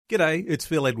G'day, it's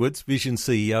Phil Edwards, Vision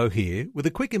CEO here, with a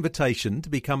quick invitation to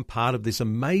become part of this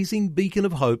amazing beacon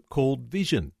of hope called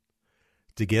Vision.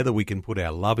 Together we can put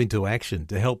our love into action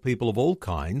to help people of all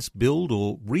kinds build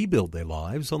or rebuild their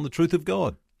lives on the truth of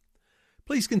God.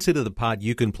 Please consider the part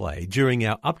you can play during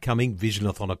our upcoming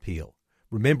Visionathon appeal,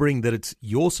 remembering that it's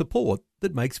your support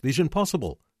that makes Vision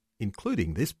possible,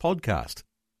 including this podcast.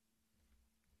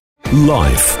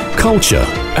 Life, culture,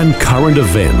 and current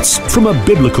events from a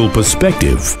biblical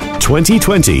perspective.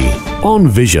 2020 on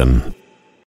Vision.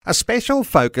 A special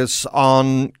focus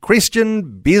on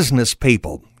Christian business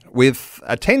people, with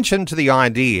attention to the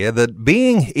idea that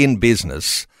being in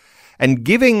business and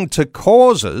giving to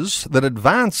causes that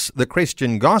advance the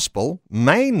Christian gospel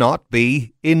may not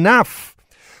be enough.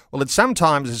 Well, it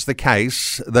sometimes is the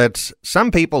case that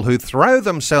some people who throw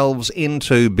themselves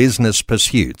into business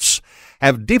pursuits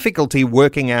have difficulty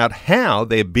working out how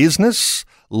their business,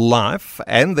 life,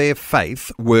 and their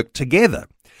faith work together.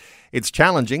 It's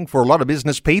challenging for a lot of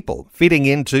business people fitting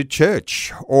into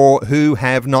church or who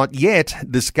have not yet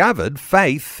discovered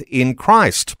faith in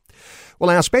Christ.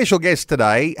 Well, our special guest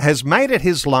today has made it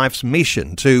his life's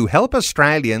mission to help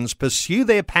Australians pursue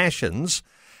their passions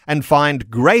and find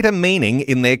greater meaning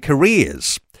in their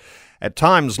careers. At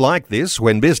times like this,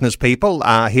 when business people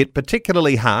are hit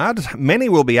particularly hard, many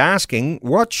will be asking,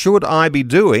 what should I be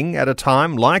doing at a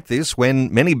time like this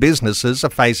when many businesses are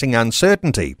facing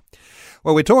uncertainty?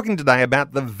 Well, we're talking today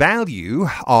about the value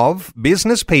of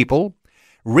business people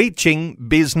reaching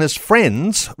business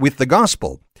friends with the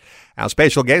gospel. Our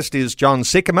special guest is John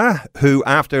Sycamore, who,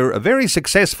 after a very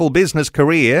successful business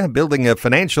career building a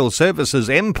financial services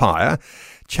empire,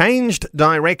 changed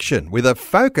direction with a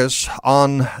focus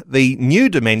on the new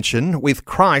dimension with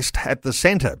Christ at the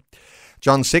centre.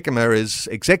 John Sycamore is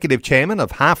Executive Chairman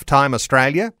of Halftime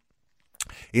Australia,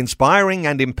 inspiring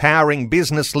and empowering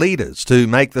business leaders to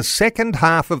make the second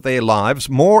half of their lives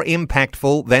more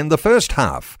impactful than the first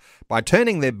half by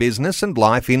turning their business and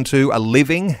life into a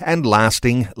living and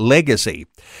lasting legacy.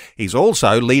 He's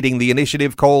also leading the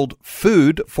initiative called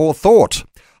Food for Thought,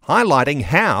 highlighting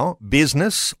how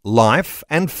business, life,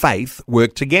 and faith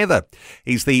work together.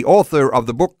 He's the author of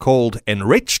the book called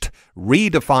Enriched,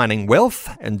 Redefining Wealth,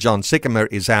 and John Sycamore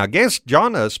is our guest.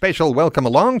 John, a special welcome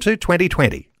along to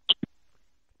 2020.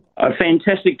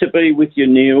 Fantastic to be with you,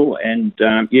 Neil, and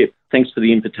thanks for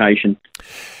the invitation.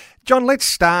 John, let's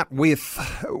start with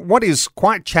what is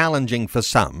quite challenging for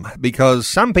some, because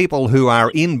some people who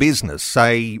are in business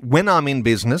say, when I'm in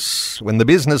business, when the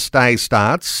business day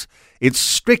starts, it's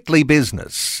strictly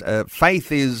business.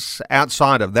 Faith is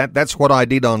outside of that. That's what I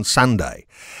did on Sunday.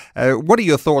 What are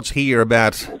your thoughts here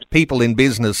about people in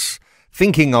business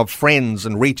thinking of friends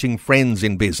and reaching friends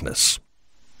in business?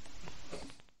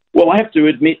 Well, I have to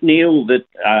admit, Neil, that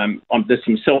there's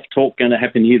some self-talk going to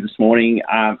happen here this morning.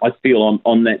 I feel I'm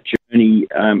on that journey.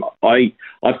 I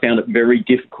found it very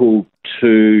difficult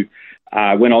to,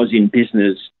 when I was in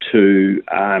business, to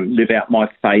live out my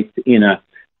faith in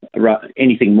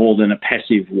anything more than a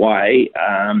passive way.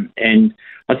 And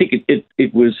I think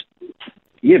it was,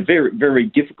 very, very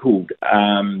difficult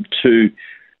to...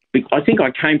 I think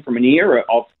I came from an era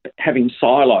of having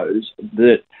silos,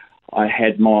 that I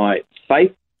had my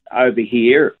faith over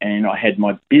here and I had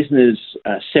my business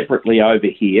separately over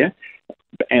here,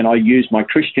 and I used my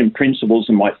Christian principles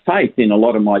and my faith in a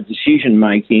lot of my decision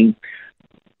making,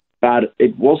 but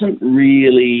it wasn't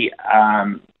really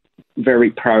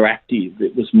very proactive.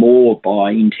 It was more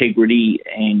by integrity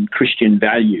and Christian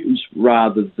values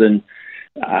rather than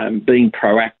being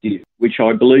proactive, which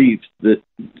I believe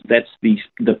that's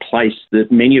the place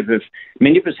that many of us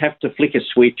have to flick a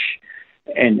switch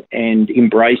and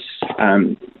embrace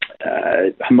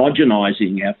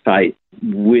homogenising our faith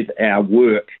with our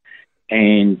work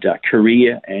and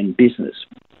career and business.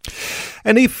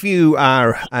 And if you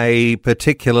are a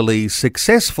particularly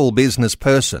successful business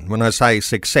person, when I say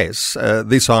success,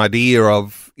 this idea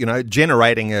of,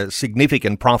 generating a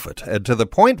significant profit to the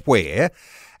point where,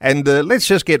 and let's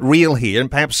just get real here and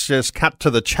perhaps just cut to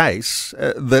the chase,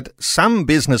 that some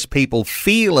business people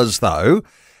feel as though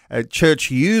church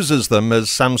uses them as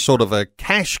some sort of a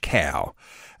cash cow.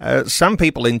 Some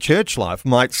people in church life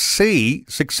might see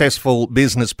successful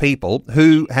business people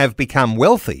who have become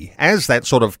wealthy as that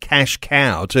sort of cash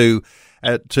cow to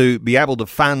be able to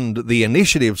fund the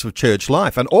initiatives of church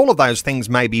life. And all of those things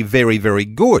may be very, very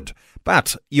good.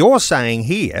 But you're saying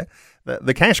here that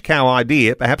the cash cow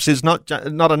idea perhaps is not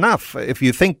enough. If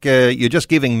you think you're just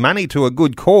giving money to a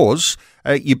good cause,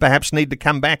 you perhaps need to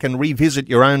come back and revisit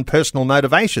your own personal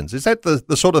motivations. Is that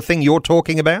the sort of thing you're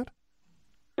talking about?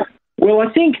 Well,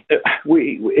 I think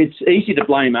it's easy to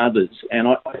blame others, and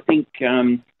I think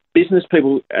business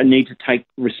people need to take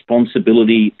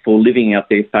responsibility for living out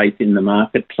their faith in the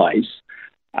marketplace.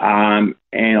 And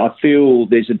I feel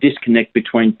there's a disconnect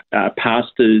between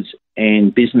pastors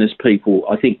and business people.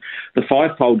 I think the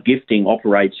fivefold gifting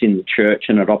operates in the church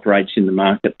and it operates in the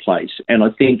marketplace. And I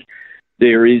think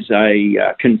there is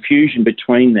a confusion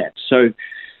between that. So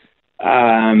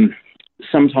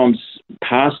sometimes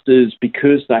pastors,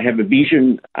 because they have a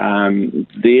vision,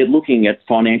 they're looking at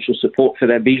financial support for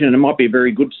that vision. It might be a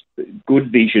very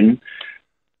good vision,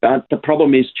 but the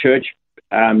problem is church.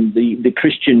 The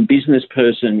Christian business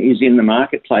person is in the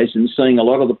marketplace and seeing a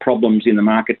lot of the problems in the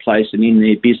marketplace and in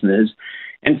their business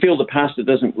and feel the pastor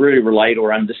doesn't really relate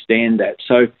or understand that.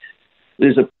 So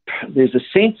there's a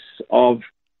sense of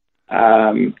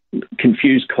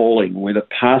confused calling where the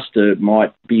pastor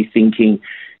might be thinking,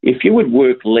 if you would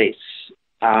work less,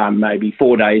 maybe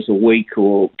 4 days a week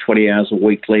or 20 hours a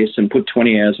week less and put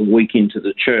 20 hours a week into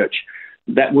the church,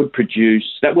 that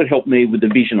would help me with the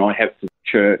vision I have for the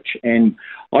church. And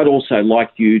I'd also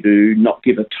like you to not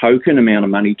give a token amount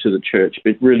of money to the church,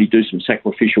 but really do some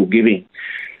sacrificial giving.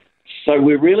 So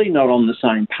we're really not on the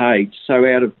same page. So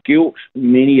out of guilt,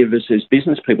 many of us as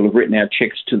business people have written our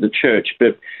checks to the church,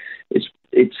 but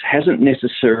it hasn't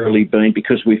necessarily been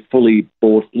because we've fully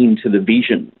bought into the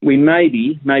vision. We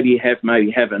maybe have,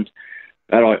 maybe haven't,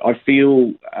 but I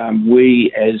feel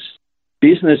we as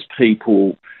business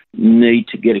people need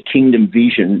to get a kingdom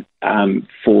vision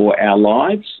for our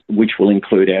lives, which will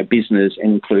include our business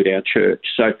and include our church.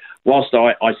 So whilst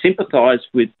I sympathise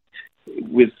with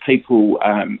people,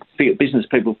 business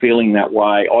people feeling that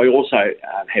way, I also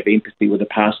have empathy with a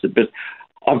pastor. But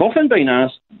I've often been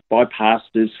asked by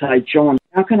pastors, say, John,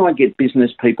 how can I get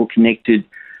business people connected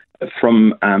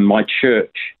from my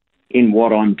church in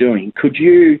what I'm doing? Could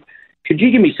you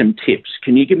give me some tips?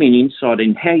 Can you give me an insight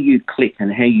in how you click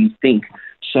and how you think?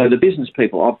 So the business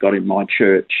people I've got in my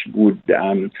church would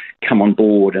come on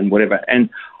board and whatever. And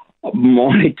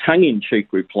my tongue-in-cheek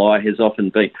reply has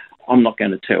often been, I'm not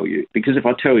going to tell you, because if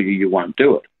I tell you, you won't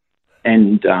do it.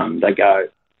 And they go,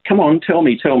 come on, tell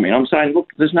me. And I'm saying, look,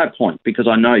 there's no point because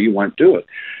I know you won't do it.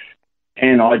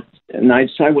 And they'd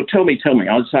say, well, tell me.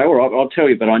 I'd say, all right, I'll tell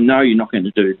you, but I know you're not going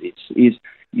to do this. Is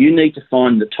you need to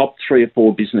find the top 3 or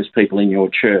 4 business people in your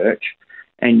church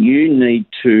and you need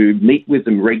to meet with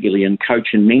them regularly and coach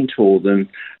and mentor them,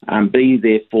 be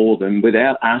there for them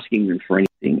without asking them for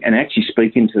anything and actually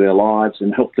speak into their lives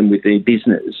and help them with their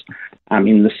business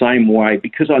in the same way.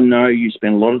 Because I know you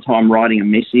spend a lot of time writing a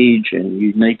message and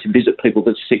you need to visit people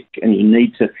that are sick and you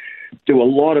need to do a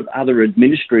lot of other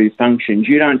administrative functions.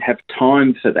 You don't have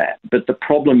time for that. But the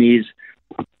problem is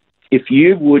if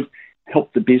you would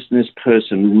help the business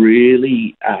person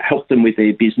really help them with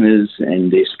their business and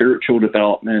their spiritual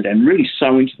development and really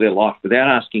sow into their life without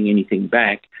asking anything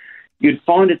back, you'd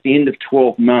find at the end of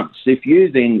 12 months, if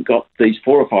you then got these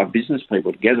 4 or 5 business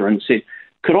people together and said,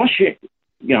 could I share,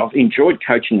 I've enjoyed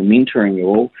coaching and mentoring you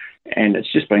all and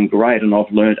it's just been great and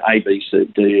I've learned A, B, C,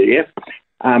 D, E,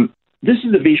 F. This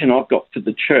is the vision I've got for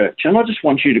the church and I just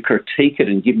want you to critique it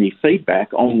and give me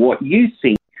feedback on what you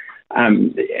think,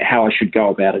 how I should go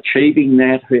about achieving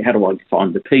that, how do I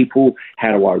find the people,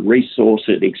 how do I resource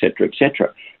it, et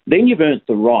cetera, then you've earned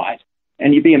the right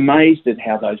and you'd be amazed at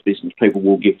how those business people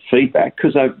will give feedback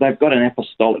because they've got an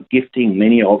apostolic gifting,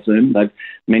 many of them.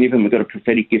 Many of them have got a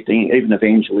prophetic gifting, even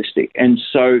evangelistic. And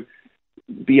so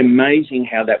be amazing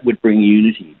how that would bring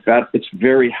unity. But it's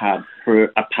very hard for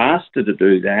a pastor to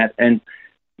do that and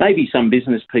maybe some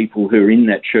business people who are in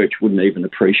that church wouldn't even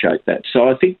appreciate that. So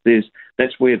I think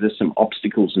that's where there's some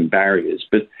obstacles and barriers.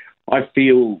 But I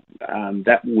feel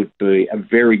that would be a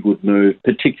very good move,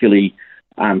 particularly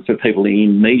for people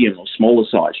in medium or smaller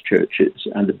sized churches.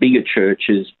 And the bigger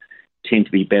churches tend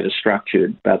to be better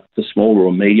structured, but the smaller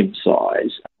or medium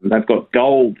size, they've got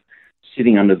gold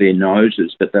sitting under their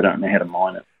noses, but they don't know how to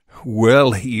mine it.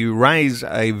 Well, you raise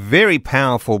a very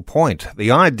powerful point.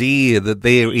 The idea that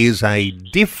there is a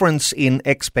difference in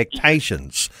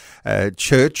expectations,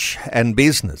 church and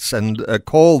business, and a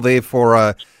call there for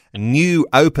a new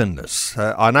openness.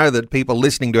 I know that people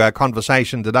listening to our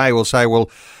conversation today will say, well,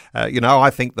 I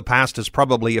think the pastor's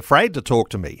probably afraid to talk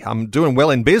to me. I'm doing well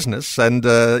in business and,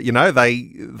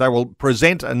 they will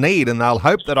present a need and they'll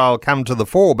hope that I'll come to the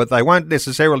fore, but they won't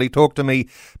necessarily talk to me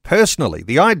personally.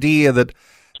 The idea that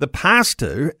the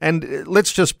pastor, and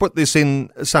let's just put this in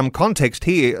some context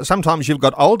here. Sometimes you've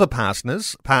got older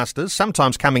pastors,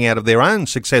 sometimes coming out of their own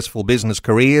successful business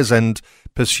careers and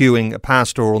pursuing a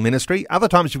pastoral ministry. Other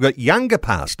times you've got younger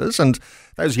pastors, and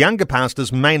those younger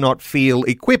pastors may not feel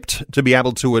equipped to be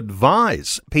able to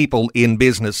advise people in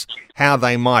business how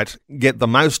they might get the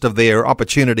most of their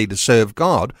opportunity to serve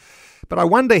God. But I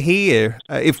wonder here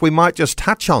if we might just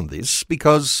touch on this,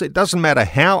 because it doesn't matter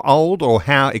how old or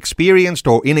how experienced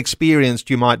or inexperienced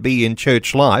you might be in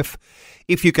church life.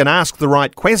 If you can ask the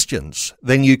right questions,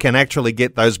 then you can actually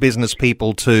get those business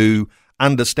people to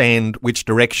understand which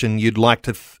direction you'd like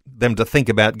them to think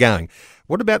about going.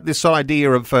 What about this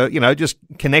idea of, just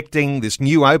connecting, this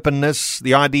new openness,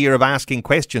 the idea of asking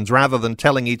questions rather than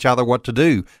telling each other what to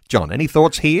do? John, any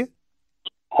thoughts here?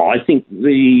 I think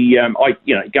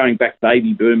going back,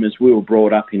 baby boomers, we were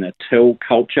brought up in a tell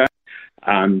culture.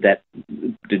 That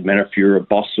didn't matter if you're a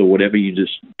boss or whatever, you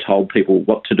just told people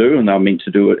what to do and they were meant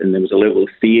to do it, and there was a level of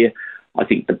fear. I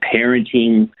think the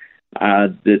parenting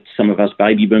that some of us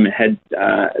baby boomers had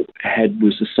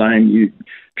was the same.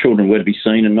 Children were to be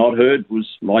seen and not heard was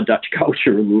my Dutch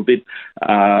culture a little bit.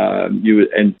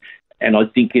 And I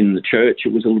think in the church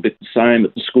it was a little bit the same.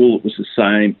 At the school it was the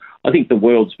same. I think the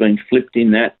world's been flipped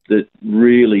in that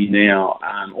really now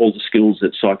all the skills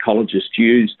that psychologists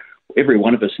use, every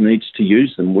one of us needs to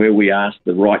use them. Where we ask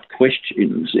the right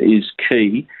questions is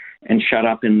key, and shut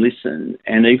up and listen.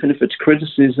 And even if it's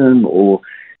criticism or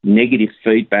negative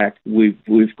feedback,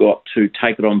 we've got to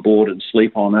take it on board and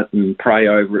sleep on it and pray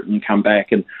over it and come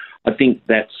back. And I think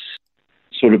that's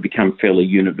sort of become fairly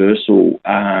universal,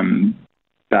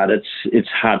 but it's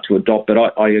hard to adopt. But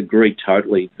I agree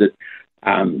totally that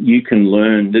you can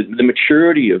learn the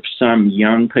maturity of some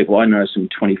young people. I know some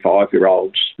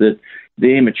 25-year-olds that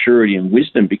their maturity and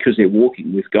wisdom, because they're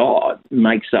walking with God,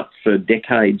 makes up for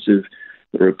decades of.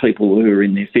 There are people who are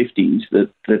in their 50s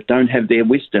that don't have their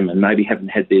wisdom and maybe haven't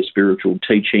had their spiritual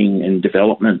teaching and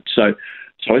development. So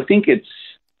I think it's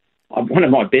one of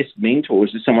my best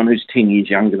mentors is someone who's 10 years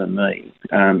younger than me,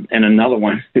 and another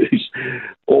one who's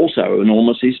also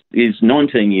enormous is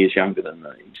 19 years younger than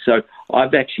me. So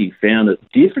I've actually found it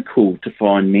difficult to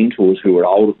find mentors who are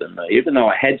older than me, even though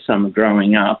I had some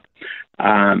growing up.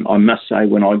 I must say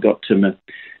when I got to my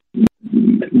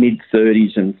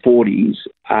mid-30s and 40s,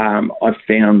 I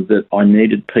found that I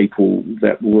needed people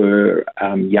that were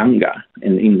younger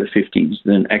and in the 50s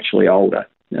than actually older.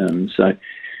 So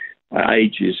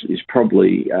age is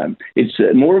probably, it's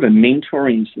more of a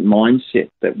mentoring mindset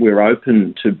that we're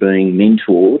open to being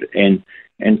mentored and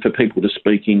for people to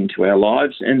speak into our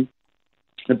lives. And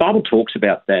the Bible talks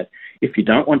about that. If you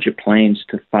don't want your plans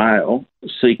to fail,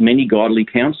 seek many godly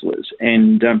counsellors.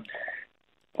 And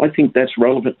I think that's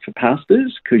relevant for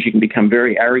pastors, because you can become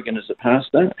very arrogant as a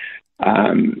pastor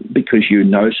because you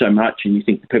know so much and you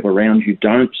think the people around you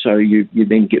don't, so you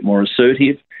then get more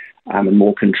assertive and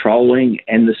more controlling.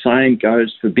 And the same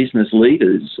goes for business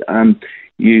leaders.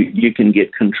 You can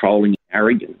get controlling and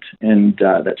arrogant, and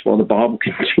that's why the Bible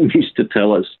continues to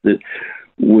tell us that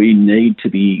we need to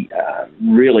be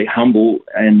really humble,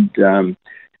 and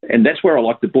that's where I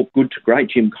like the book Good to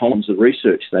Great, Jim Collins, the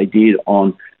research they did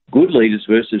on good leaders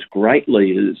versus great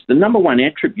leaders. The number one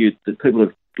attribute that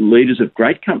leaders of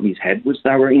great companies had was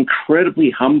they were incredibly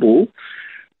humble,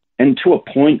 and to a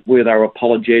point where they were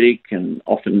apologetic and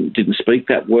often didn't speak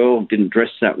that well, didn't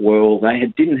dress that well. They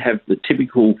didn't have the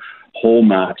typical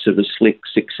hallmarks of a slick,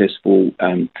 successful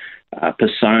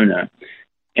persona.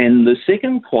 And the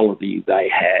second quality they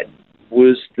had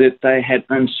was that they had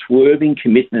unswerving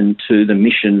commitment to the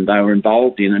mission they were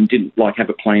involved in and didn't have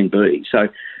a plan B. So,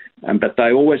 but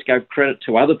they always gave credit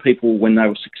to other people when they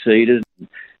were succeeded.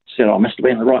 Said, I must have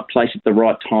been in the right place at the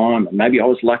right time, and maybe I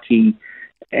was lucky.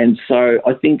 And so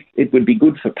I think it would be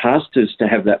good for pastors to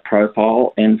have that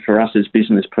profile, and for us as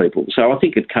business people. So I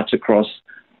think it cuts across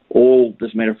all,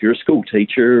 doesn't matter if you're a school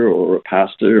teacher or a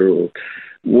pastor or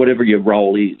whatever your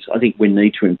role is. I think we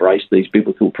need to embrace these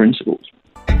biblical principles.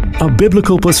 A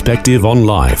biblical perspective on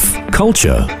life,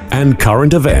 culture, and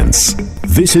current events.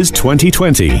 This is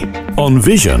 2020 on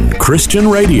Vision Christian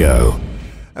Radio.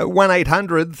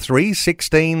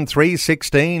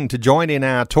 1-800-316-316 to join in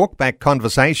our talkback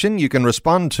conversation. You can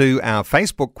respond to our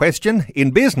Facebook question.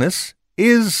 In business,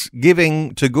 is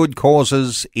giving to good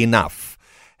causes enough?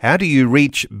 How do you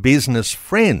reach business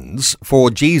friends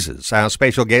for Jesus? Our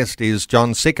special guest is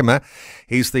John Sycamore.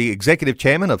 He's the Executive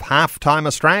Chairman of Halftime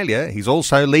Australia. He's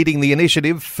also leading the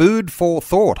initiative Food for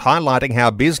Thought, highlighting how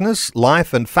business,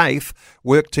 life and faith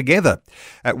work together.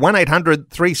 At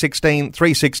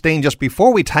 1-800-316-316, just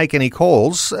before we take any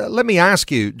calls, let me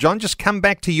ask you, John, just come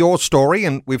back to your story,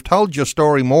 and we've told your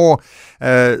story more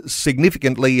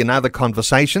significantly in other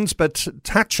conversations, but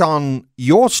touch on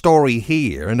your story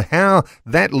here and how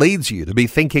that leads you to be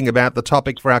thinking about the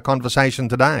topic for our conversation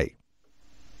today.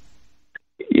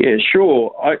 Yeah,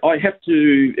 sure. I have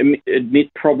to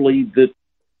admit probably that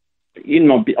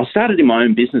I started in my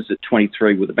own business at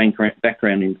 23 with a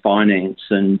background in finance,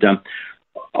 and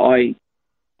I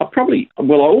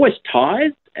always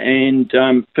tithed and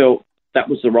felt that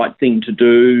was the right thing to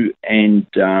do. And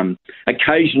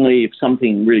occasionally, if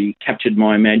something really captured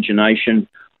my imagination,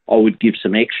 I would give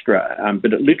some extra,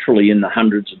 but literally in the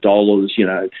hundreds of dollars,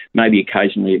 maybe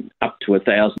occasionally up to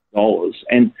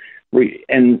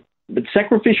 $1,000. But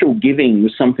sacrificial giving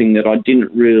was something that I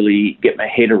didn't really get my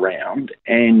head around.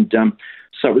 And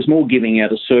so it was more giving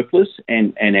out of surplus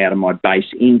and out of my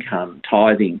base income,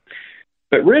 tithing.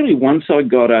 But really, once I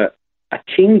got a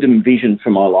kingdom vision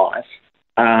for my life,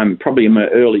 probably in my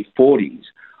early 40s,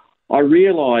 I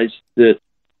realised that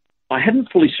I hadn't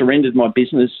fully surrendered my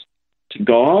business to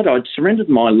God. I'd surrendered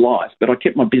my life, but I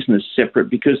kept my business separate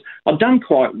because I'd done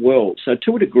quite well. So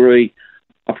to a degree,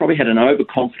 I probably had an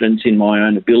overconfidence in my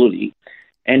own ability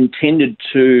and tended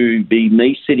to be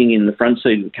me sitting in the front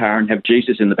seat of the car and have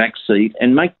Jesus in the back seat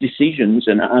and make decisions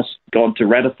and ask God to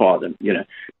ratify them.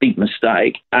 Big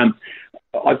mistake. I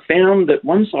found that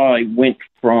once I went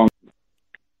from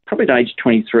probably at age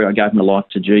 23, I gave my life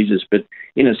to Jesus, but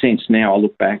in a sense now I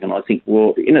look back and I think,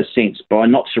 well, in a sense, by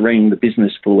not surrendering the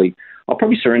business fully, I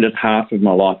probably surrendered half of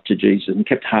my life to Jesus and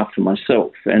kept half for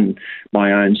myself and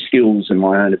my own skills and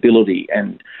my own ability.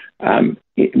 And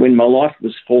when my life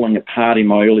was falling apart in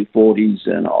my early 40s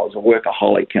and I was a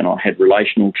workaholic and I had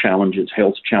relational challenges,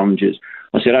 health challenges,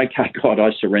 I said, okay, God,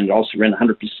 I surrender. I'll surrender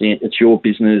 100%. It's your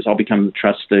business. I'll become the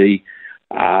trustee.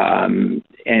 And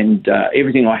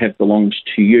everything I have belongs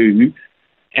to you.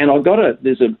 And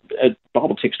there's a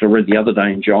Bible text I read the other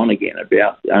day in John again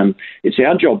about it's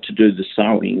our job to do the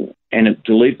sowing and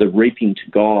to leave the reaping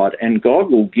to God, and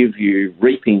God will give you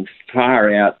reaping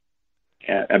far out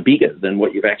bigger than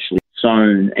what you've actually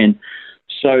sown. And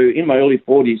so in my early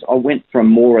 40s, I went from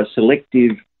more a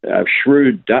selective,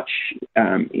 shrewd Dutch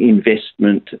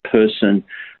investment person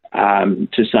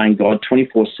to saying, God,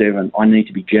 24/7, I need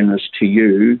to be generous to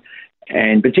you.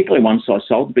 And particularly once I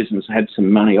sold the business, I had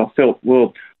some money, I felt,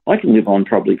 well, I can live on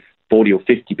probably 40 or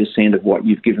 50% of what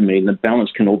you've given me, and the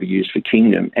balance can all be used for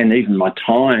kingdom. And even my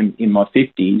time in my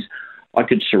 50s, I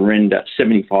could surrender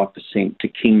 75% to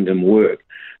kingdom work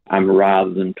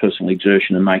rather than personal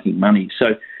exertion and making money.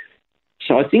 So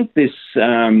I think this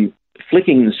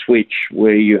flicking the switch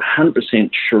where you're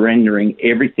 100% surrendering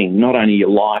everything, not only your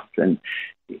life and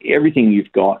everything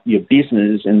you've got, your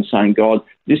business, and saying, God,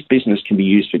 this business can be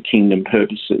used for kingdom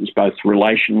purposes, both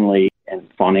relationally and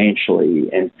financially,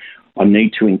 and I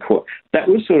need to incorporate. That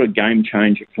was sort of game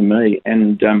changer for me.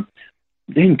 And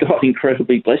then got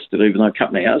incredibly blessed it, even though I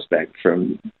cut my hours back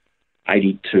from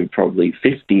 80 to probably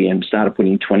 50 and started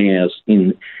putting 20 hours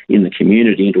in the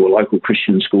community into a local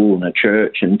Christian school and a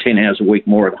church and 10 hours a week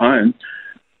more at home.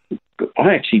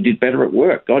 I actually did better at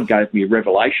work. God gave me a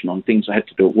revelation on things I had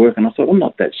to do at work, and I thought, I'm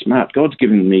not that smart. God's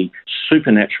given me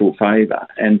supernatural favour.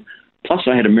 And plus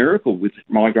I had a miracle with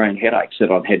migraine headaches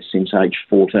that I'd had since age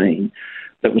 14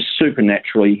 that was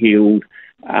supernaturally healed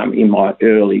in my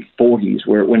early 40s,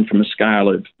 where it went from a scale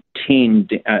of 10,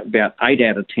 about 8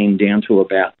 out of 10 down to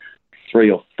about 3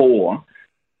 or 4.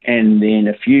 And then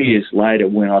a few years later,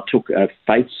 when I took a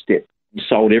faith step,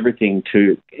 sold everything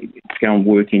to go and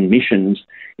work in missions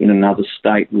in another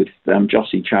state with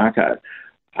Jossie Charco,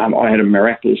 I had a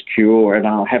miraculous cure, and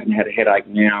I haven't had a headache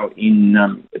now in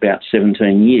about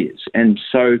 17 years. And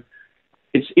so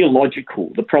it's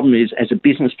illogical. The problem is, as a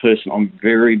business person, I'm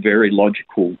very, very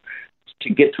logical. To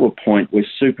get to a point where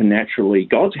supernaturally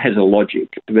God has a logic,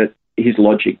 but his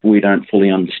logic we don't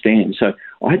fully understand. So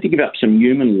I had to give up some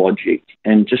human logic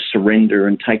and just surrender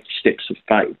and take steps of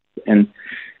faith. And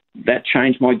that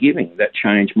changed my giving. That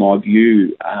changed my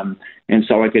view. And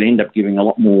so I could end up giving a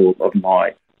lot more of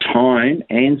my time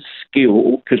and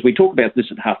skill, because we talk about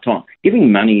this at half time.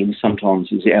 Giving money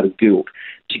sometimes is out of guilt.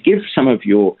 To give some of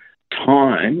your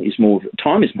time is more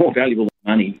valuable than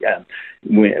money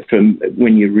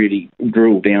when you really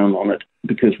drill down on it,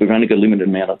 because we've only got a limited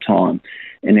amount of time.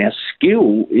 And our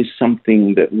skill is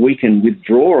something that we can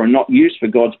withdraw and not use for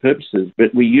God's purposes,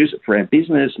 but we use it for our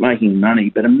business, making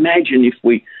money. But imagine if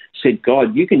we said,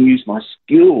 God, you can use my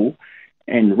skill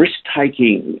and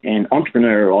risk-taking and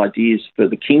entrepreneurial ideas for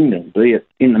the kingdom, be it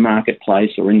in the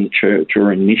marketplace or in the church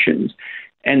or in missions.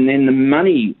 And then the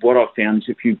money, what I've found is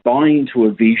if you buy into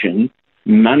a vision,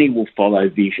 money will follow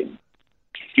vision.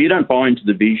 If you don't buy into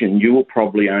the vision, you will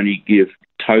probably only give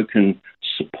token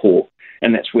support.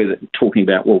 And that's where talking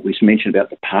about what we mentioned about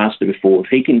the pastor before.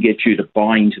 If he can get you to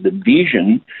buy into the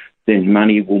vision, then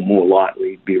money will more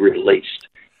likely be released.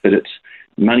 But it's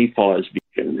money follows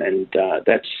vision, and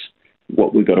that's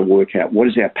what we've got to work out. What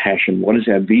is our passion? What is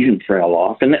our vision for our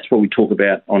life? And that's what we talk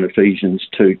about on Ephesians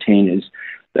 2:10 is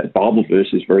that Bible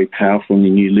verse is very powerful in the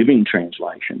New Living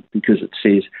Translation because it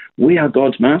says, we are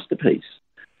God's masterpiece.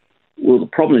 Well, the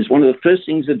problem is one of the first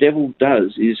things the devil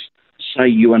does is say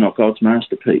you are not God's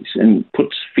masterpiece and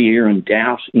puts fear and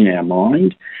doubt in our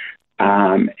mind,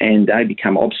 and they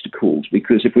become obstacles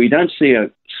because if we don't see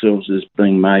ourselves as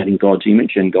being made in God's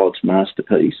image and God's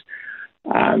masterpiece,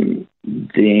 then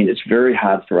it's very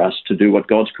hard for us to do what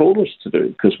God's called us to do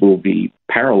because we'll be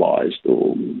paralysed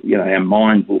or, our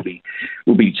mind will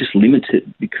be just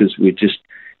limited because we're just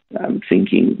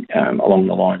thinking along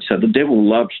the line. So the devil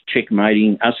loves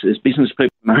checkmating us as business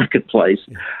people in the marketplace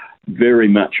very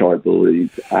much, I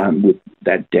believe, with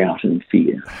that doubt and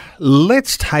fear.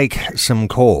 Let's take some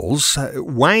calls.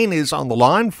 Wayne is on the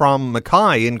line from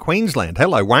Mackay in Queensland.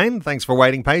 Hello, Wayne. Thanks for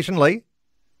waiting patiently.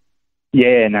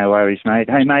 Yeah, no worries, mate.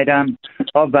 Hey, mate,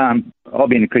 I've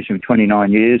been a Christian for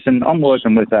 29 years, and I'm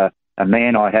working with a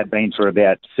man I have been for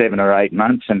about 7 or 8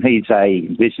 months, and he's a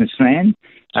businessman.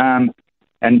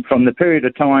 And from the period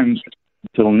of time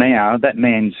till now, that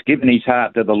man's given his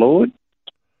heart to the Lord.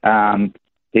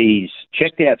 He's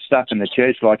checked out stuff in the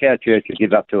church, like our church will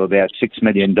give up to about $6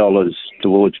 million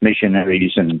towards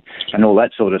missionaries and all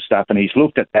that sort of stuff. And he's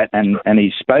looked at that and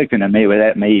he's spoken to me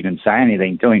without me even saying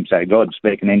anything to him. So God's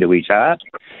speaking into his heart.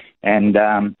 And,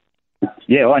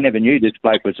 I never knew this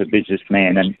bloke was a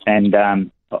businessman. And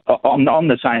I'm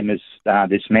the same as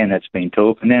this man that's been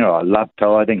talking there. I love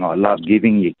tithing. I love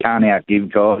giving. You can't outgive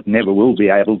God. Never will be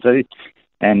able to.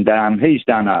 And he's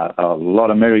done a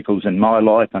lot of miracles in my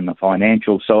life on the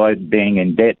financial side, being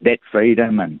in debt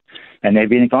freedom and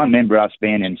everything. I remember us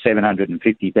being in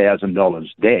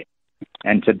 $750,000 debt.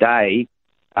 And today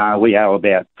we owe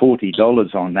about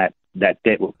 $40 on that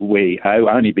debt we owe,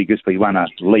 only because we want to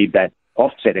leave that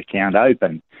offset account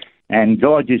open. And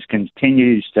God just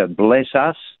continues to bless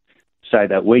us so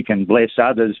that we can bless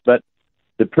others. But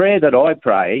the prayer that I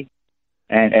pray,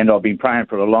 and I've been praying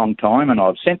for a long time, and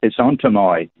I've sent this on to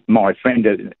my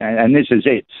friend, and this is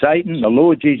it. Satan, the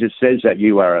Lord Jesus says that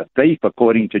you are a thief,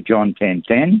 according to John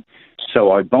 10:10.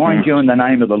 So I bind you in the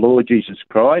name of the Lord Jesus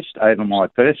Christ over my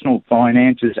personal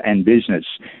finances and business.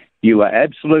 You are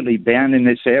absolutely bound in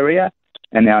this area,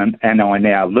 and I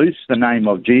now loose the name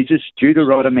of Jesus,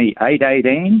 Deuteronomy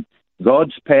 8:18,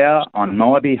 God's power on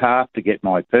my behalf to get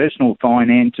my personal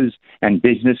finances and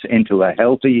business into a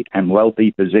healthy and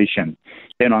wealthy position.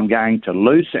 Then I'm going to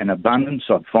loose an abundance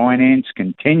of finance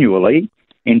continually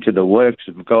into the works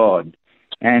of God.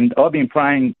 And I've been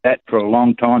praying that for a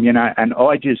long time, and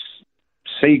I just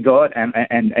see God,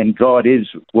 and God is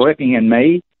working in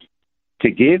me to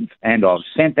give, and I've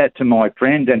sent that to my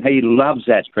friend, and he loves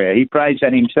that prayer. He prays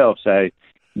that himself, so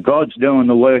God's doing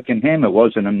the work in him. It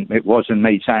wasn't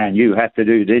me saying you have to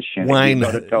do this. Wayne,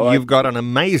 you've got an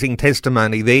amazing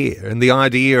testimony there, and the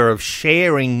idea of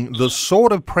sharing the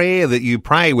sort of prayer that you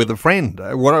pray with a friend.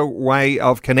 What a way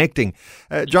of connecting.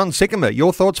 John Sycamore,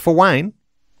 your thoughts for Wayne?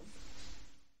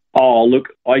 Oh,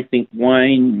 look, I think,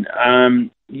 Wayne,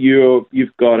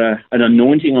 you've got an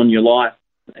anointing on your life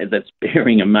that's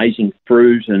bearing amazing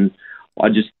fruit, and I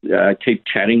just keep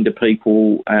chatting to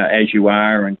people as you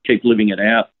are and keep living it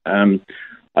out.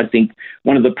 I think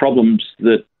one of the problems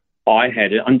that I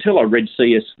had, until I read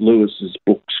C.S. Lewis's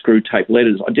book, Screwtape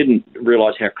Letters, I didn't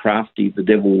realise how crafty the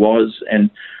devil was. And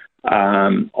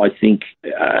I think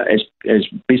as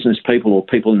business people or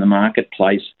people in the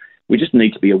marketplace, we just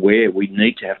need to be aware. We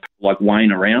need to have people like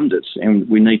Wayne around us, and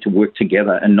we need to work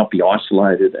together and not be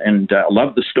isolated. And I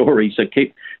love the story, so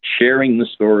keep sharing the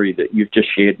story that you've just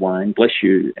shared, Wayne. Bless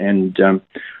you. And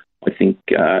I think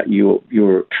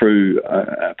you're a true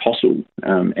apostle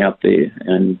out there,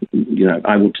 and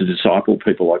able to disciple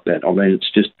people like that. I mean, it's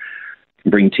just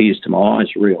bring tears to my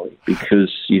eyes, really,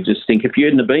 because you just think if you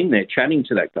hadn't have been there chatting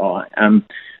to that guy,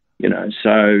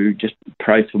 so just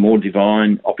pray for more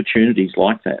divine opportunities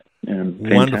like that.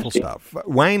 Wonderful stuff.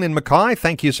 Wayne and Mackay,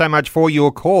 thank you so much for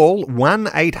your call.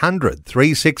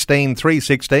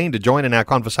 1-800-316-316 to join in our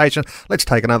conversation. Let's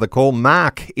take another call.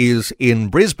 Mark is in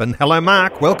Brisbane. Hello,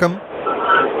 Mark. Welcome.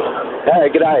 Hey,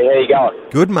 g'day. How you going?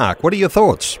 Good, Mark. What are your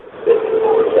thoughts?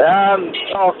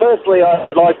 Firstly, I'd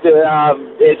like to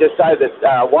just say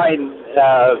that Wayne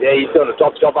he's doing a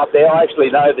top job up there. I actually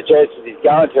know the church that he's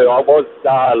going to. I was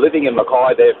living in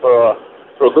Mackay there for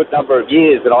a good number of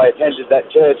years, and I attended that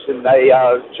church, and they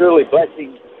are truly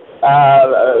blessing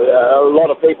a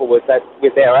lot of people with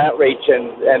their outreach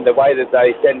and the way that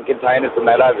they send containers and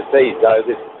that overseas. So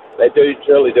they do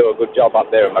truly do a good job up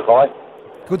there in Mackay.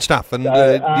 Good stuff. And do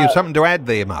you have something to add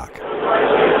there, Mark?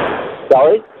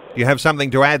 Sorry? Do you have something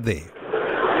to add there?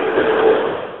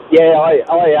 Yeah,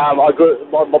 I grew.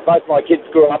 Both my kids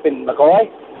grew up in Mackay.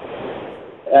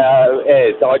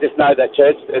 So I just know that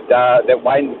church that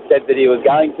Wayne said that he was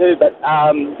going to. But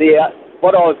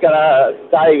what I was going to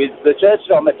say is the church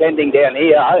that I'm attending down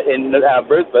here in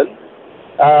Brisbane.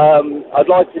 I'd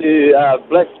like to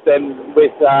bless them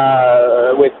with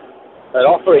an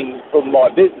offering from my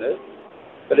business,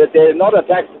 but they're not a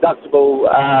tax deductible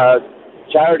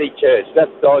charity church. I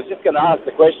was just going to ask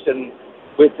the question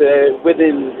within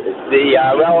the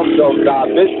realms of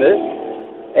business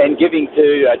and giving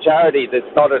to a charity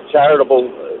that's not a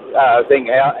charitable thing.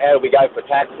 How do we go for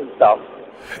tax and stuff?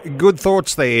 Good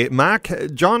thoughts there, Mark.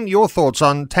 John, your thoughts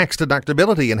on tax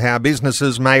deductibility and how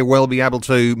businesses may well be able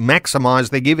to maximise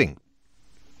their giving?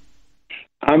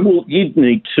 Well, you'd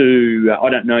need to, I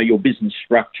don't know, your business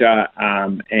structure,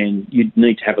 and you'd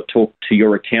need to have a talk to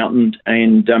your accountant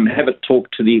and have a talk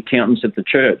to the accountants at the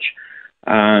church,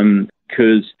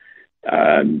 because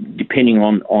depending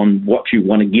on what you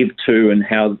want to give to and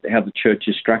how the church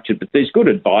is structured. But there's good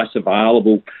advice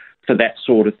available for that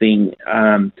sort of thing.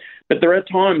 But there are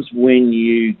times when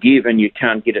you give and you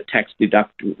can't get a tax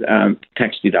deduction.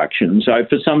 So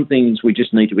for some things, we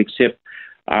just need to accept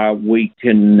we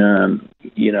can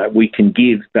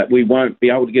give, but we won't be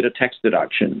able to get a tax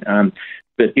deduction.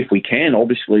 But if we can,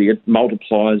 obviously, it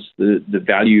multiplies the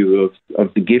value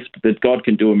of the gift. But God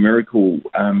can do a miracle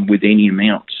with any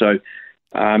amount. So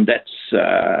that's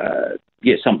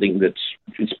something that's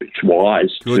it's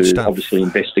wise Good to stuff. Obviously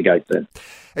investigate that.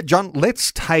 John,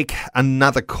 let's take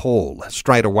another call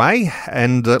straight away,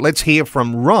 and let's hear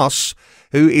from Ross,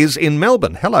 who is in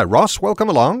Melbourne. Hello, Ross. Welcome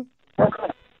along.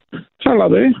 Hello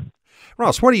there.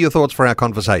 Ross, what are your thoughts for our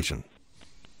conversation?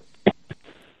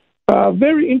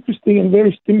 Very interesting and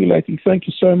very stimulating. Thank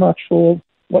you so much for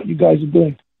what you guys are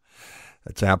doing.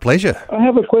 It's our pleasure. I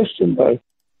have a question, though.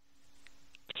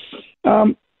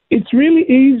 It's really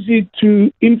easy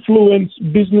to influence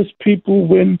business people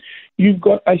when you've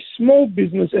got a small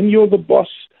business and you're the boss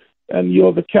and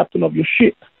you're the captain of your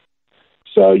ship.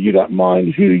 So you don't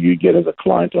mind who you get as a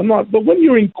client or not. But when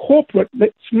you're in corporate,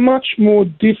 that's much more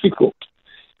difficult.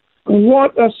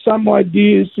 What are some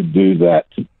ideas to do that?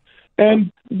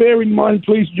 And bear in mind,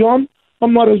 please, John,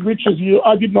 I'm not as rich as you.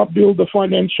 I did not build a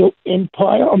financial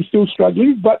empire. I'm still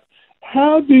struggling. But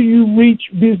how do you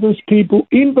reach business people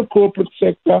in the corporate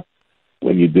sector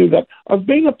when you do that? I've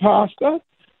been a pastor,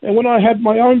 and when I had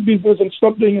my own business and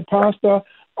stopped being a pastor,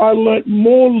 I learnt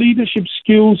more leadership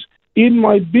skills in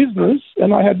my business,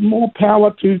 and I had more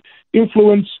power to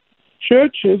influence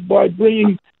churches by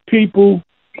bringing people,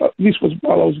 this was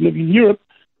while I was living in Europe,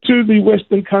 to the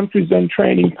Western countries and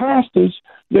training pastors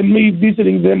than me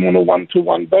visiting them on a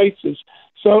one-to-one basis.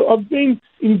 So I've been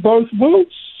in both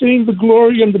worlds, seeing the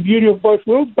glory and the beauty of both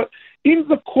worlds, but in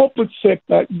the corporate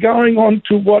sector, going on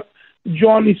to what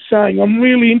John is saying, I'm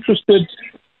really interested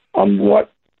on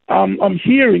what I'm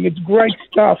hearing. It's great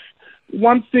stuff.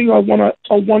 One thing I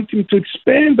want him to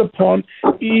expand upon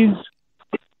is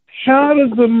how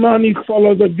does the money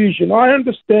follow the vision? I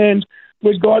understand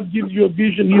where God gives you a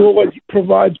vision, He always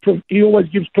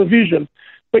gives provision.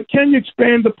 But can you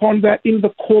expand upon that in the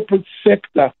corporate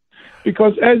sector?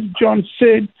 Because as John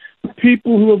said,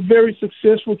 people who are very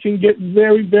successful can get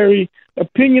very, very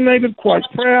opinionated, quite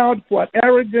proud, quite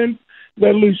arrogant.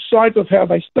 They lose sight of how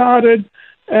they started,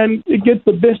 and it gets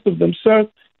the best of them. So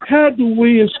how do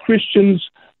we as Christians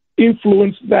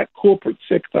influence that corporate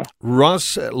sector?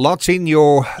 Ross, lots in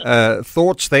your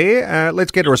thoughts there.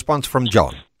 Let's get a response from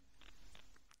John.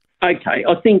 Okay,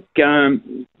 I think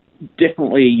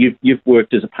definitely you've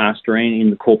worked as a pastor and in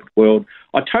the corporate world.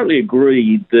 I totally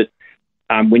agree that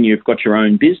when you've got your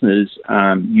own business,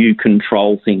 you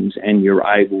control things and you're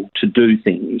able to do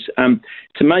things.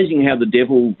 It's amazing how the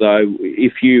devil, though,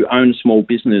 if you own a small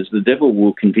business, the devil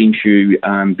will convince you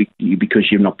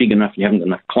because you're not big enough, you haven't got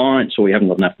enough clients, or you haven't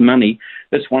got enough money.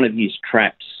 That's one of his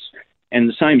traps. And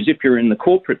the same as if you're in the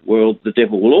corporate world, the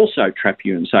devil will also trap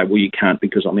you and say, well, you can't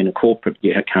because I'm in a corporate,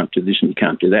 I can't do this and you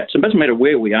can't do that. So it doesn't matter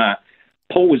where we are.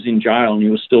 Paul was in jail and he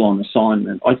was still on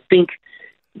assignment. I think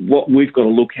what we've got to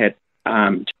look at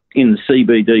in the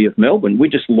CBD of Melbourne,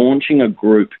 we're just launching a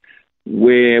group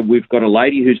where we've got a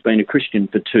lady who's been a Christian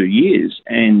for 2 years,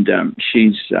 and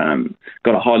she's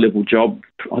got a high-level job,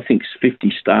 I think it's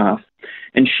 50 staff,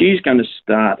 and she's going to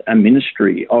start a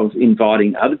ministry of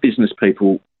inviting other business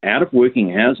people out of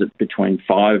working hours at between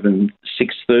 5 and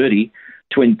 6:30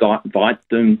 to invite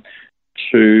them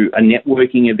to a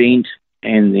networking event,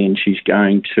 and then she's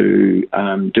going to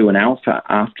do an alpha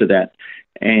after that.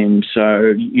 And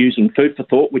so using Food for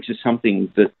Thought, which is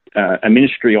something that a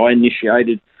ministry I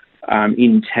initiated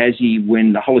in Tassie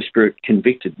when the Holy Spirit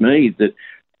convicted me that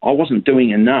I wasn't doing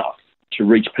enough to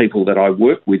reach people that I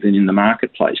work with in the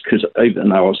marketplace, because even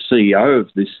though I was CEO of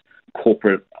this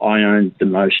corporate, I owned the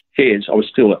most shares, I was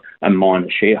still a minor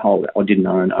shareholder. I didn't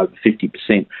own over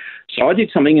 50%. So I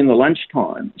did something in the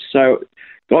lunchtime. So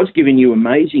God's given you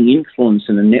amazing influence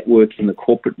and a network in the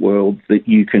corporate world that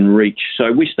you can reach.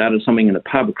 So we started something in a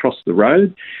pub across the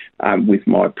road with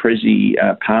my Prezi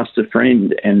pastor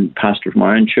friend and pastor of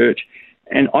my own church.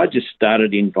 And I just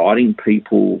started inviting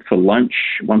people for lunch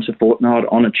once a fortnight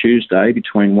on a Tuesday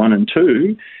between 1 and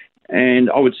 2. And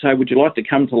I would say, would you like to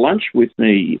come to lunch with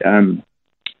me,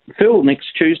 Phil,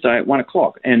 next Tuesday at 1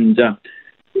 o'clock? And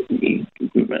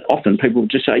often people would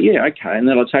just say, yeah, okay. And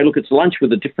then I'd say, look, it's lunch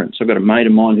with a difference. I've got a mate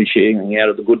of mine who's sharing out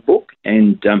of the good book,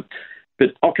 and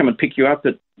but I'll come and pick you up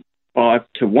at 5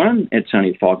 to 1. It's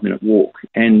only a 5-minute walk.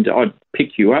 And I'd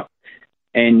pick you up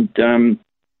and,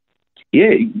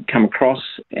 come across,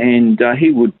 and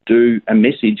he would do a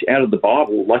message out of the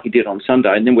Bible like he did on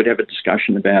Sunday, and then we'd have a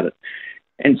discussion about it.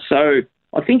 And so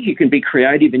I think you can be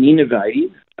creative and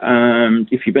innovative.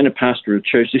 If you've been a pastor of a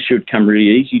church, this should come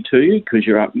really easy to you, because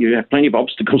you have plenty of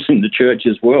obstacles in the church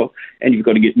as well, and you've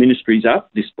got to get ministries up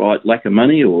despite lack of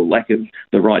money or lack of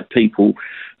the right people.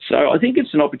 So I think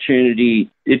it's an opportunity.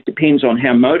 It depends on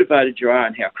how motivated you are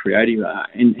and how creative you are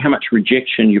and how much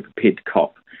rejection you're prepared to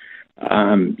cop.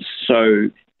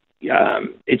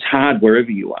 It's hard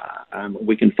wherever you are.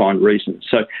 We can find reasons.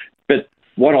 But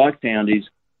what I found is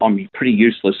I'm pretty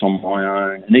useless on my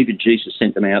own, and even Jesus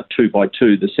sent them out 2 by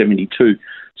 2, the 72.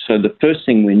 So the first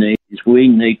thing we need is we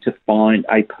need to find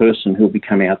a person who'll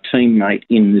become our teammate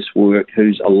in this work,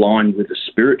 who's aligned with us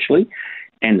spiritually,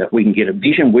 and that we can get a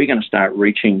vision. We're going to start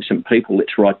reaching some people.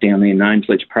 Let's write down their names.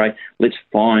 Let's pray. Let's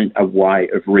find a way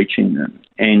of reaching them.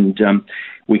 And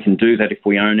we can do that if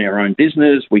we own our own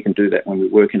business. We can do that when we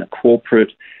work in a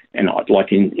corporate. And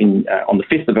like on the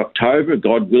 5th of October,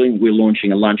 God willing, we're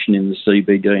launching a luncheon in the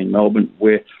CBD in Melbourne,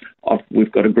 where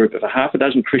we've got a group of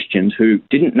 6 Christians who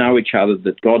didn't know each other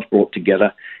that God's brought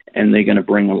together, and they're going to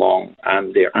bring along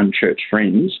their unchurched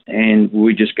friends, and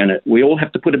we all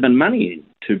have to put a bit of money in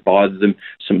to buy them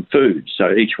some food.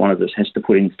 So each one of us has to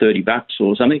put in $30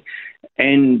 or something,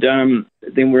 and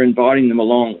then we're inviting them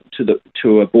along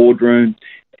to a boardroom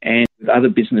and with other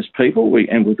business people,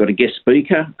 and we've got a guest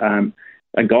speaker.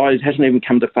 A guy who hasn't even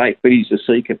come to faith, but he's a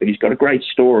seeker, but he's got a great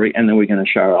story, and then we're going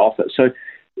to show off it. So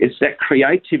it's that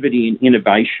creativity and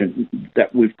innovation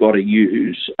that we've got to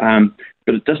use,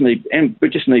 but it doesn't need, and we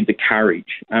just need the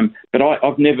courage. But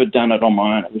I've never done it on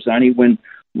my own. It was only when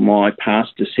my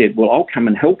pastor said, well, I'll come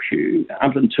and help you.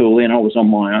 Up until then, I was on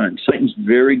my own. Satan's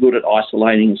very good at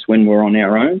isolating us when we're on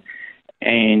our own,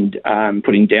 and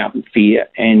putting doubt and fear.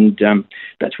 And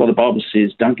that's why the Bible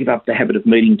says, don't give up the habit of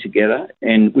meeting together.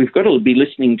 And we've got to be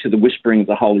listening to the whispering of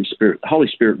the Holy Spirit. The Holy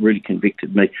Spirit really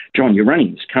convicted me. John, you're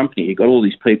running this company. You've got all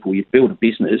these people. You've built a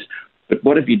business. But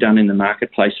what have you done in the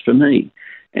marketplace for me?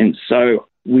 And so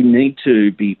we need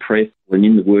to be prayerful and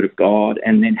in the Word of God,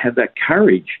 and then have that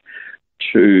courage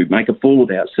to make a fool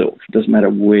of ourselves. It doesn't matter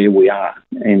where we are.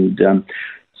 And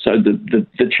so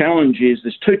the challenge is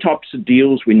there's 2 types of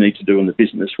deals we need to do in the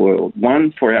business world.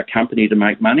 One, for our company to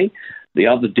make money. The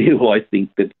other deal, I think,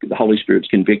 that the Holy Spirit's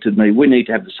convicted me, we need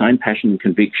to have the same passion and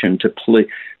conviction to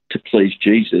please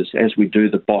Jesus as we do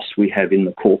the boss we have in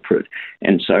the corporate.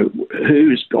 And so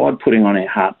who is God putting on our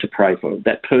heart to pray for?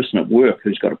 That person at work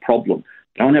who's got a problem.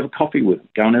 Go and have a coffee with them.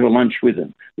 Go and have a lunch with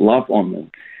them. Love on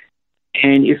them.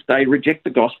 And if they reject the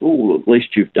gospel, well, at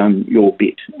least you've done your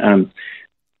bit.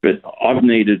 But I've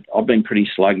been pretty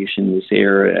sluggish in this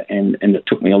area, and it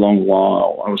took me a long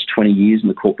while. I was 20 years in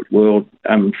the corporate world,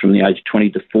 from the age of 20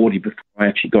 to 40 before I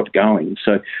actually got going.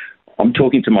 So I'm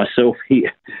talking to myself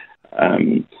here.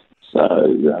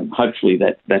 Hopefully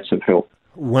that's of help.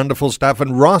 Wonderful stuff.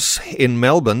 And Ross in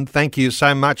Melbourne, thank you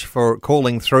so much for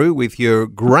calling through with your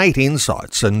great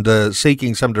insights and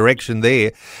seeking some direction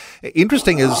there.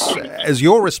 Interesting as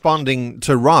you're responding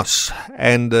to Ross,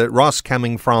 and Ross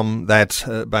coming from that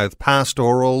both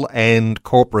pastoral and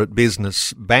corporate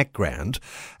business background,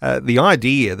 the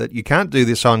idea that you can't do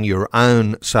this on your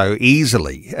own so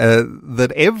easily,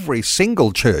 that every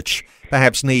single church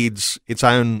perhaps needs its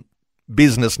own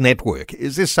business network.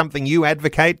 Is this something you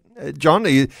advocate, John?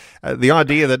 The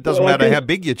idea that it doesn't matter how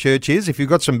big your church is, if you've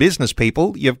got some business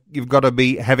people, you've got to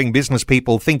be having business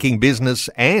people thinking business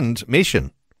and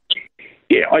mission.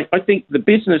 Yeah, I think the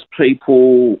business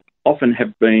people often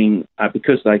have been,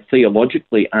 because they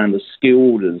theologically aren't as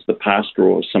skilled as the pastor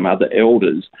or some other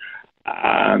elders,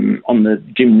 on the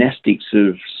gymnastics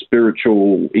of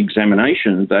spiritual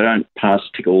examination, they don't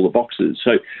tick all the boxes.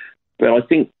 But I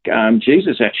think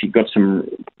Jesus actually got some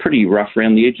pretty rough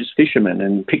around the edges fishermen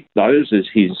and picked those as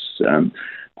his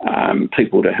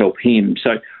people to help him.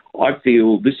 So I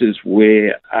feel this is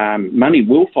where money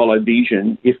will follow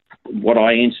vision if what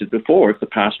I answered before, if the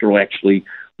pastoral actually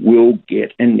will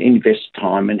get and invest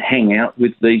time and hang out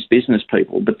with these business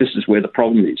people. But this is where the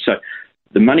problem is. So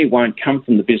the money won't come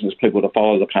from the business people to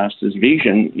follow the pastor's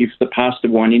vision if the pastor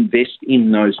won't invest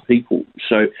in those people.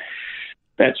 So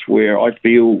that's where I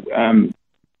feel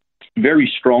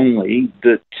very strongly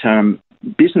that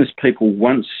business people,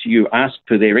 once you ask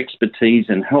for their expertise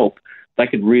and help, they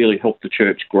could really help the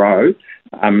church grow.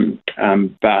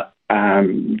 But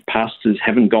pastors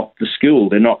haven't got the skill.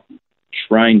 They're not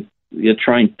trained. They're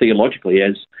trained theologically,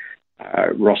 as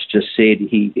Ross just said.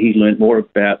 He learned more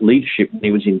about leadership when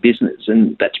he was in business,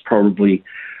 and that's probably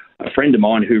a friend of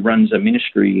mine who runs a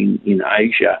ministry in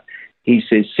Asia. He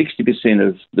says 60%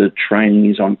 of the training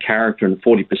is on character and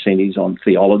 40% is on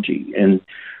theology. And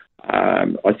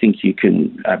I think you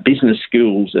can business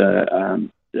skills are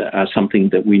something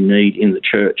that we need in the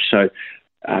church. So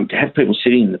to have people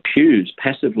sitting in the pews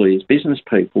passively as business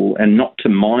people and not to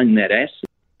mine that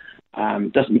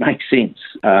asset doesn't make sense.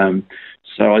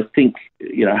 So I think,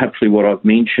 hopefully what I've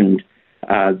mentioned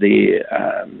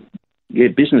there,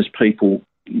 business people,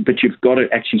 but you've got to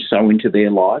actually sow into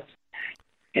their life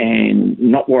and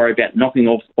not worry about knocking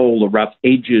off all the rough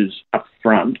edges up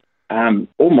front. I've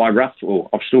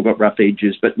still got rough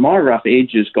edges, but my rough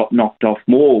edges got knocked off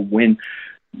more when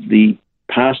the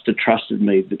pastor trusted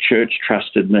me, the church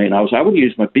trusted me, and I was able to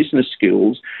use my business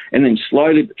skills. And then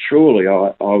slowly but surely,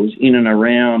 I was in and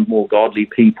around more godly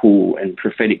people and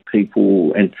prophetic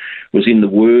people and was in the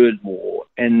Word more.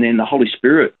 And then the Holy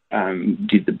Spirit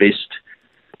did the best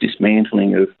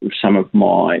dismantling of some of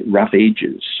my rough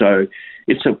edges. So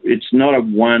it's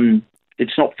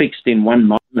not fixed in one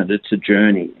moment. It's a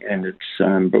journey, and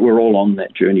but we're all on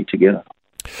that journey together.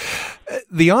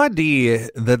 The idea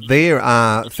that there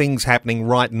are things happening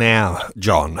right now,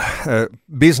 John,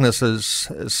 businesses,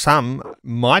 some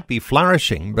might be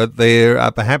flourishing, but there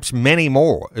are perhaps many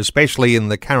more, especially in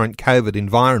the current COVID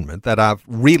environment, that are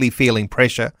really feeling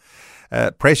pressures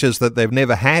that they've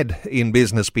never had in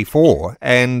business before.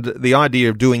 And the idea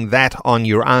of doing that on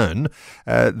your own,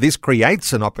 this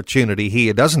creates an opportunity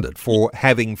here, doesn't it, for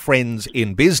having friends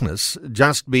in business,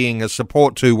 just being a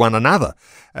support to one another,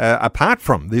 apart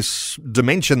from this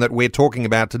dimension that we're talking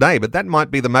about today. But that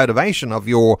might be the motivation of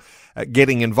your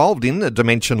getting involved in a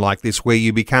dimension like this, where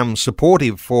you become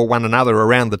supportive for one another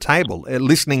around the table,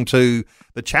 listening to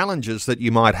the challenges that you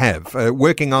might have,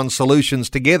 working on solutions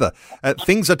together.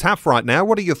 Things are tough right now.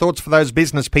 What are your thoughts for those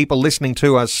business people listening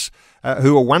to us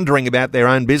who are wondering about their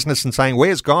own business and saying,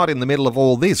 where's God in the middle of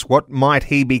all this? What might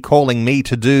he be calling me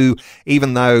to do,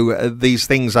 even though these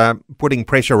things are putting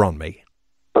pressure on me?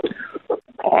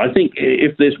 I think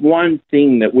if there's one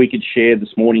thing that we could share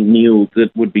this morning, Neil,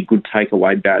 that would be good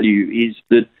takeaway value, is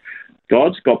that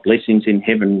God's got blessings in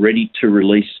heaven ready to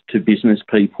release to business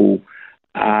people,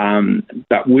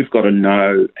 but we've got to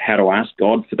know how to ask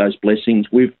God for those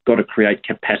blessings. We've got to create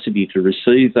capacity to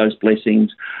receive those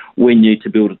blessings. We need to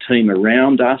build a team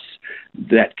around us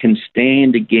that can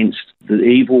stand against the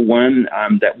evil one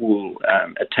that will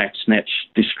attack, snatch,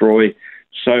 destroy.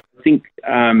 So I think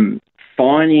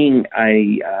finding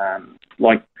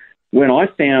when I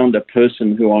found a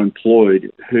person who I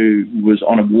employed who was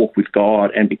on a walk with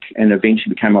God and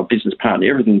eventually became my business partner,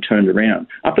 everything turned around.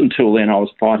 Up until then, I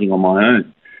was fighting on my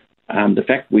own. The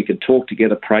fact we could talk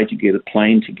together, pray together,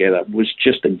 plan together was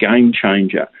just a game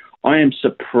changer. I am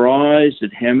surprised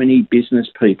at how many business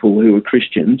people who are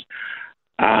Christians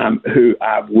who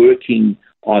are working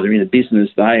either in a business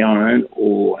they own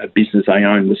or a business they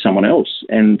own with someone else,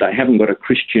 and they haven't got a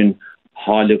Christian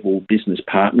high-level business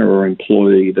partner or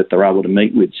employee that they're able to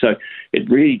meet with. So it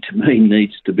really, to me,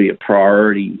 needs to be a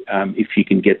priority if you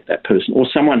can get that person, or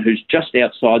someone who's just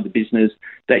outside the business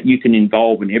that you can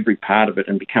involve in every part of it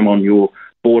and become on your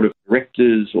board of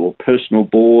directors or personal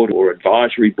board or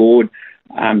advisory board,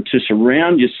 to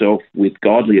surround yourself with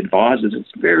godly advisors. It's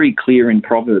very clear in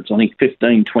Proverbs, I think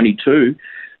 15:22,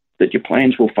 that your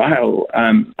plans will fail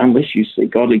unless you see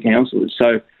godly counsellors.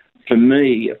 So for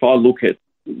me, if I look at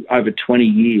over 20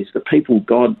 years, the people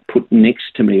God put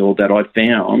next to me or that I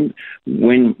found,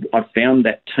 when I found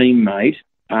that teammate,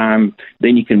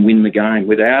 then you can win the game.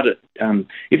 Without it,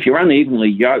 if you're unevenly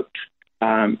yoked,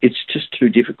 it's just too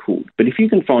difficult. But if you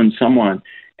can find someone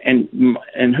and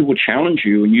who will challenge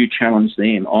you and you challenge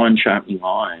them, iron sharpening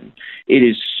iron, it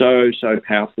is so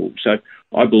powerful. So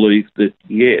I believe that,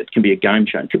 it can be a game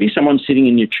changer. It could be someone sitting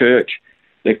in your church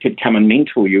that could come and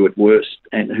mentor you at worst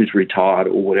and who's retired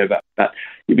or whatever. But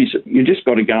you just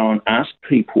got to go and ask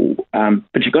people.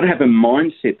 But you've got to have a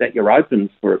mindset that you're open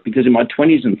for it, because in my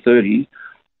 20s and 30s,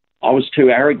 I was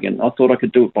too arrogant. I thought I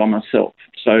could do it by myself.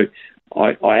 So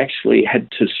I actually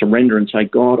had to surrender and say,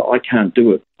 God, I can't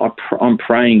do it. I'm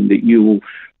praying that you will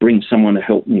bring someone to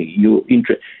help me.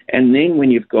 And then when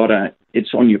you've got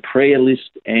it's on your prayer list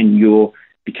and you'll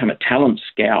become a talent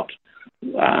scout,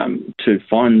 to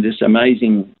find this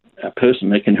amazing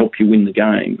person that can help you win the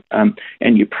game,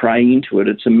 and you pray into it.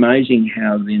 It's amazing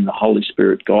how then the Holy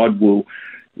Spirit, God will.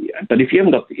 But if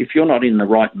you're not in the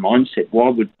right mindset, why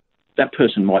would that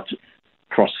person might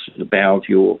cross the bow of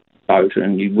your boat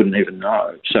and you wouldn't even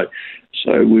know?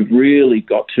 So we've really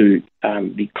got to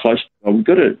be close. We've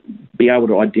got to be able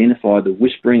to identify the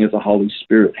whispering of the Holy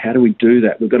Spirit. How do we do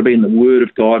that? We've got to be in the Word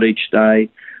of God each day.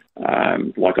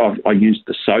 Like I used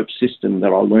the SOAP system that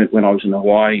I learnt when I was in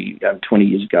Hawaii 20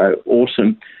 years ago.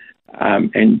 Awesome.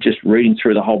 And just reading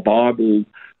through the whole Bible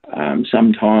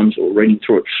sometimes, or reading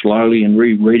through it slowly and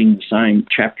rereading the same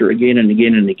chapter again and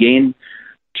again and again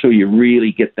till you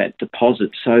really get that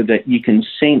deposit, so that you can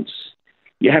sense,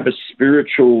 you have a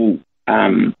spiritual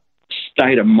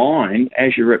state of mind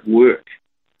as you're at work.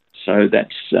 So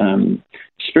that's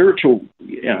spiritual,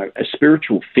 a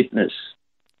spiritual fitness,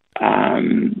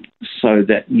 so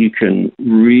that you can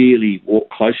really walk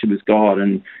closer with God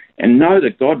and know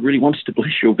that God really wants to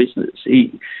bless your business.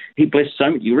 He blessed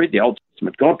so many. You read the Old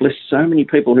Testament, God blessed so many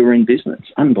people who were in business.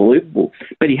 Unbelievable.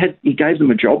 But he gave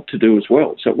them a job to do as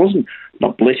well. So it wasn't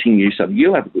not blessing you so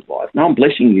you'll have a good life. No, I'm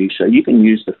blessing you so you can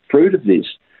use the fruit of this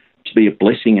to be a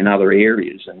blessing in other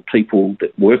areas and people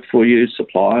that work for you,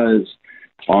 suppliers,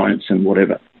 clients and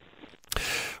whatever.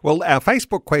 Well, our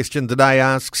Facebook question today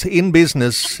asks, in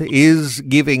business, is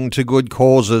giving to good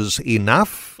causes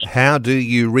enough? How do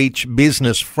you reach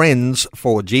business friends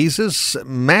for Jesus?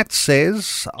 Matt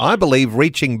says, I believe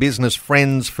reaching business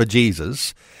friends for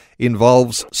Jesus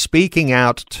involves speaking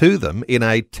out to them in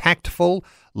a tactful,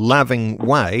 loving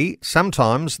way.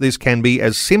 Sometimes this can be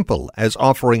as simple as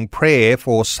offering prayer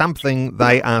for something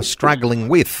they are struggling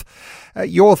with.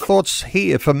 Your thoughts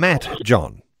here for Matt,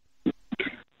 John?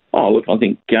 Oh, look, I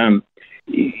think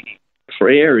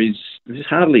prayer there's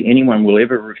hardly anyone will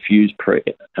ever refuse prayer.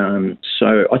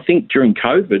 So I think during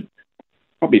COVID,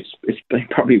 it's been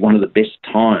probably one of the best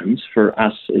times for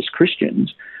us as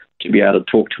Christians to be able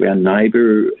to talk to our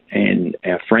neighbour and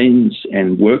our friends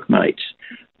and workmates,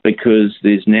 because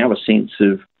there's now a sense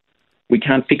of we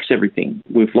can't fix everything.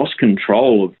 We've lost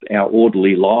control of our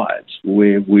orderly lives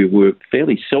where we were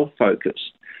fairly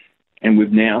self-focused. And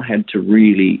we've now had to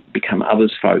really become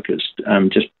others-focused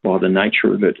just by the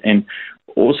nature of it. And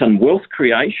all of a sudden, wealth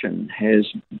creation has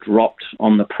dropped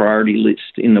on the priority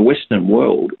list in the Western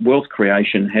world. Wealth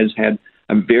creation has had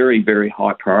a very, very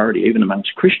high priority, even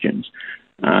amongst Christians.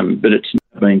 But it's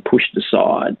been pushed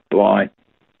aside by,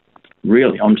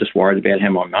 really, I'm just worried about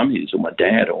how my mum is, or my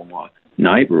dad, or my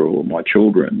neighbour, or my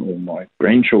children, or my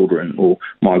grandchildren, or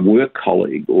my work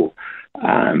colleague, or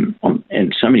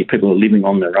and so many people are living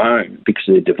on their own because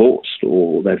they're divorced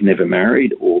or they've never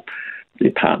married or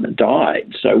their partner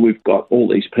died. So we've got all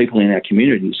these people in our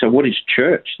community. So what is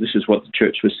church? This is what the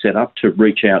church was set up to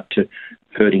reach out to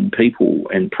hurting people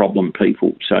and problem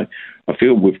people. So I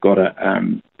feel we've got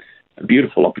a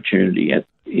beautiful opportunity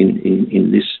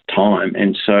in this time.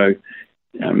 And so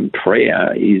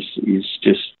prayer is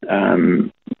just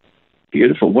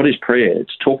beautiful. What is prayer?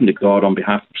 It's talking to God on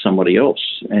behalf of somebody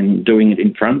else and doing it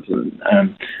in front of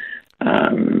them.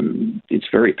 It's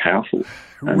very powerful.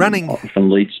 Running often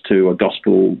leads to a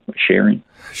gospel sharing.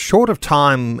 Short of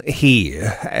time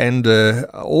here and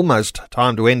almost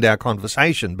time to end our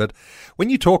conversation, but when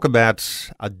you talk about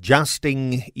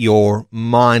adjusting your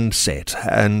mindset,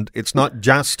 and it's not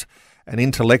just an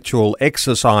intellectual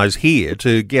exercise here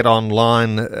to get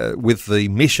online with the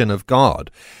mission of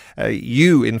God.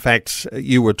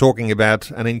 You were talking about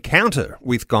an encounter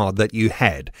with God that you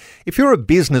had. If you're a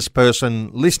business person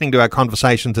listening to our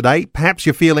conversation today, perhaps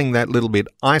you're feeling that little bit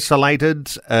isolated.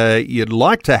 You'd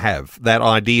like to have that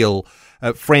ideal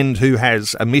friend who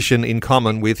has a mission in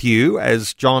common with you,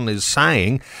 as John is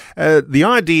saying. The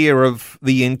idea of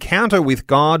the encounter with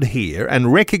God here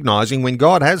and recognizing when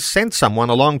God has sent someone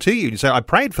along to you. You say, I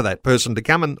prayed for that person to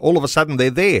come, and all of a sudden they're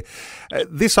there.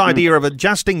 This idea of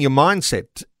adjusting your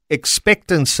mindset,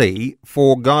 expectancy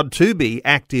for God to be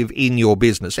active in your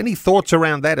business. Any thoughts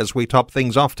around that as we top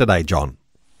things off today, John?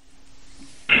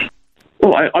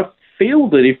 Well, I feel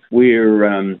that if we're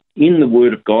in the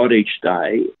Word of God each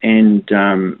day and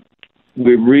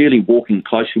we're really walking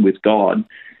closely with God,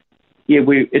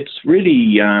 it's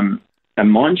really a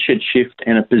mindset shift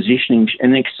and a positioning,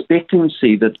 an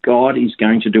expectancy that God is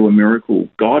going to do a miracle.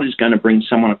 God is going to bring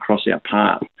someone across our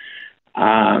path.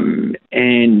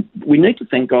 And we need to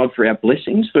thank God for our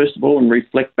blessings, first of all, and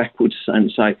reflect backwards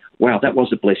and say, wow, that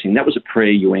was a blessing. That was a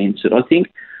prayer you answered. I think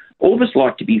all of us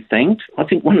like to be thanked. I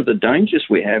think one of the dangers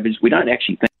we have is we don't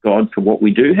actually thank God for what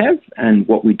we do have and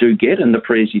what we do get and the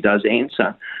prayers he does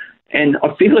answer. And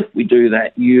I feel if we do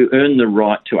that, you earn the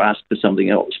right to ask for something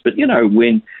else. But,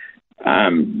 when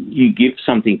you give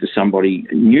something to somebody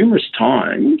numerous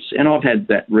times, and I've had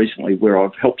that recently where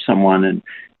I've helped someone and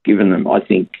given them, I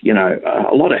think,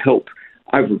 a lot of help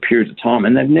over a period of time,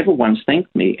 and they've never once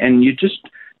thanked me. And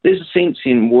there's a sense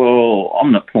in, well,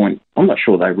 I'm not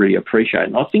sure they really appreciate it.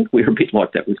 And I think we're a bit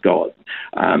like that with God.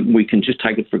 We can just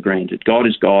take it for granted. God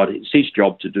is God. It's his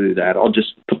job to do that. I'll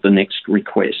just put the next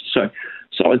request. So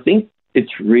I think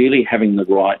it's really having the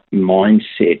right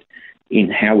mindset in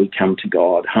how we come to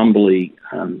God, humbly,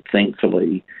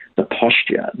 thankfully, the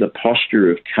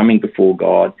posture of coming before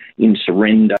God in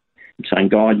surrender, saying,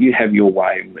 God, you have your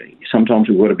way with me. Sometimes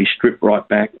we've got to be stripped right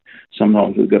back.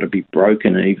 Sometimes we've got to be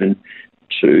broken even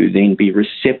to then be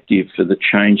receptive for the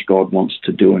change God wants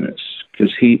to do in us,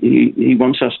 because he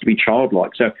wants us to be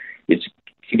childlike. So it's,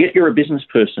 forget you're a business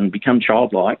person, become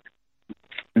childlike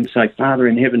and say, Father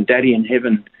in heaven, Daddy in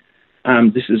heaven,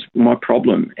 this is my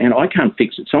problem and I can't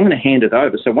fix it, so I'm going to hand it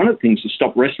over. So one of the things is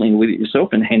stop wrestling with it yourself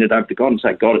and hand it over to God and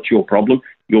say, God, it's your problem.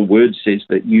 Your word says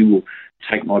that you will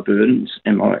take my burdens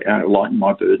and lighten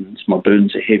my burdens. My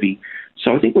burdens are heavy.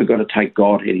 So I think we've got to take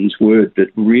God at his word, but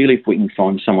really if we can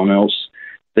find someone else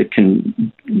that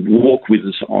can walk with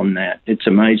us on that, it's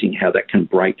amazing how that can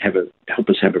help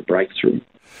us have a breakthrough.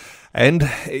 And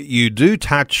you do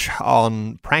touch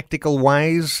on practical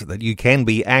ways that you can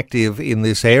be active in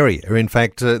this area. In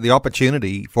fact, the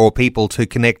opportunity for people to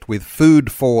connect with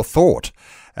Food for Thought.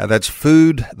 That's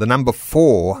food, the number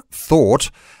 4,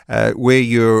 thought, where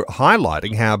you're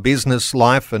highlighting how business,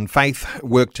 life and faith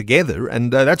work together.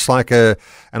 And that's like an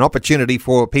opportunity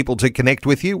for people to connect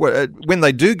with you. When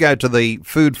they do go to the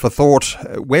Food for Thought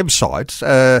website,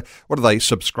 what do they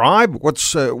subscribe?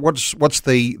 What's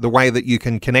the way that you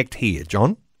can connect here,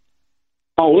 John?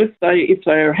 Oh, if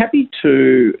they are happy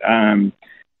to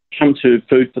come to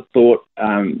Food for Thought,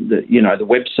 the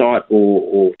website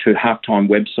or to Halftime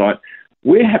website,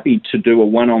 we're happy to do a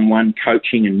one-on-one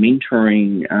coaching and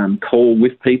mentoring call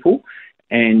with people.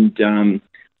 And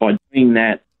by doing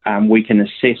that, we can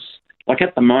assess, like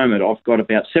at the moment, I've got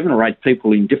about 7 or 8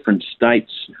 people in different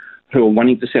states who are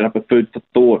wanting to set up a Food for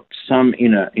Thought, some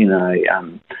in a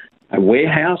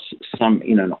warehouse, some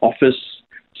in an office,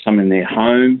 some in their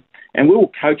home. And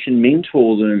we'll coach and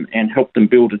mentor them and help them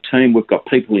build a team. We've got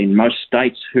people in most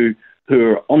states who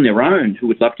are on their own, who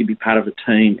would love to be part of a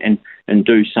team and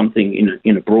do something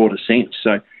in a broader sense.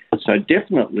 So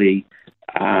definitely,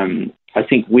 I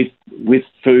think with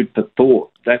Food for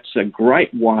Thought, that's a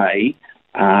great way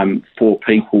for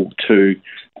people to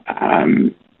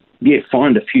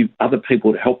find a few other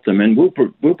people to help them, and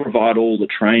we'll provide all the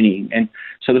training. And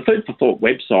so the Food for Thought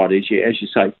website is, as you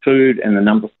say, food and the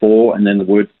number 4 and then the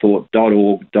word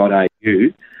thought.org.au.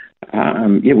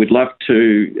 We'd love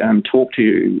to talk to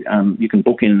you. You can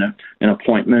book in an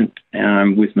appointment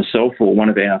with myself or one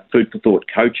of our Food for Thought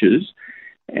coaches.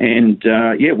 And,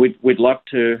 we'd love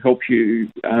to help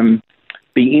you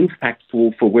be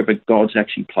impactful for wherever God's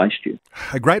actually placed you.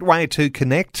 A great way to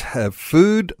connect,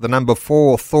 food, the number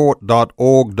 4,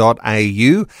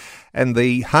 thought.org.au. And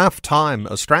the Halftime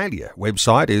Australia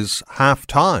website is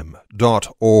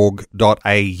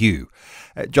halftime.org.au.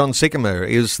 John Sycamore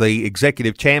is the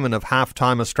Executive Chairman of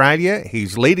Halftime Australia.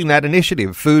 He's leading that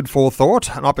initiative, Food for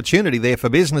Thought, an opportunity there for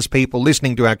business people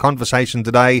listening to our conversation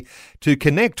today to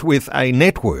connect with a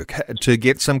network, to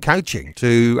get some coaching,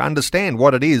 to understand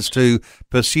what it is to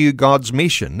pursue God's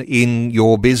mission in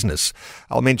your business.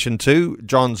 I'll mention too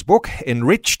John's book,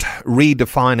 Enriched,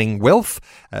 Redefining Wealth.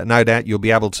 No doubt you'll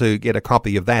be able to get a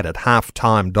copy of that at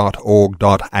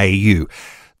halftime.org.au.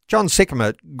 John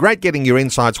Sycamore, great getting your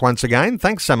insights once again.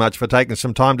 Thanks so much for taking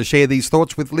some time to share these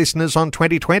thoughts with listeners on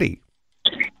 2020.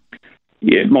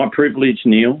 Yeah, my privilege,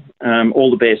 Neil.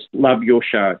 All the best. Love your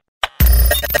show.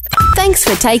 Thanks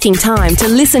for taking time to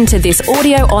listen to this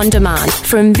audio on demand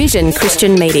from Vision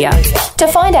Christian Media. To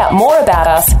find out more about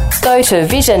us, go to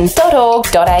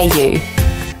vision.org.au.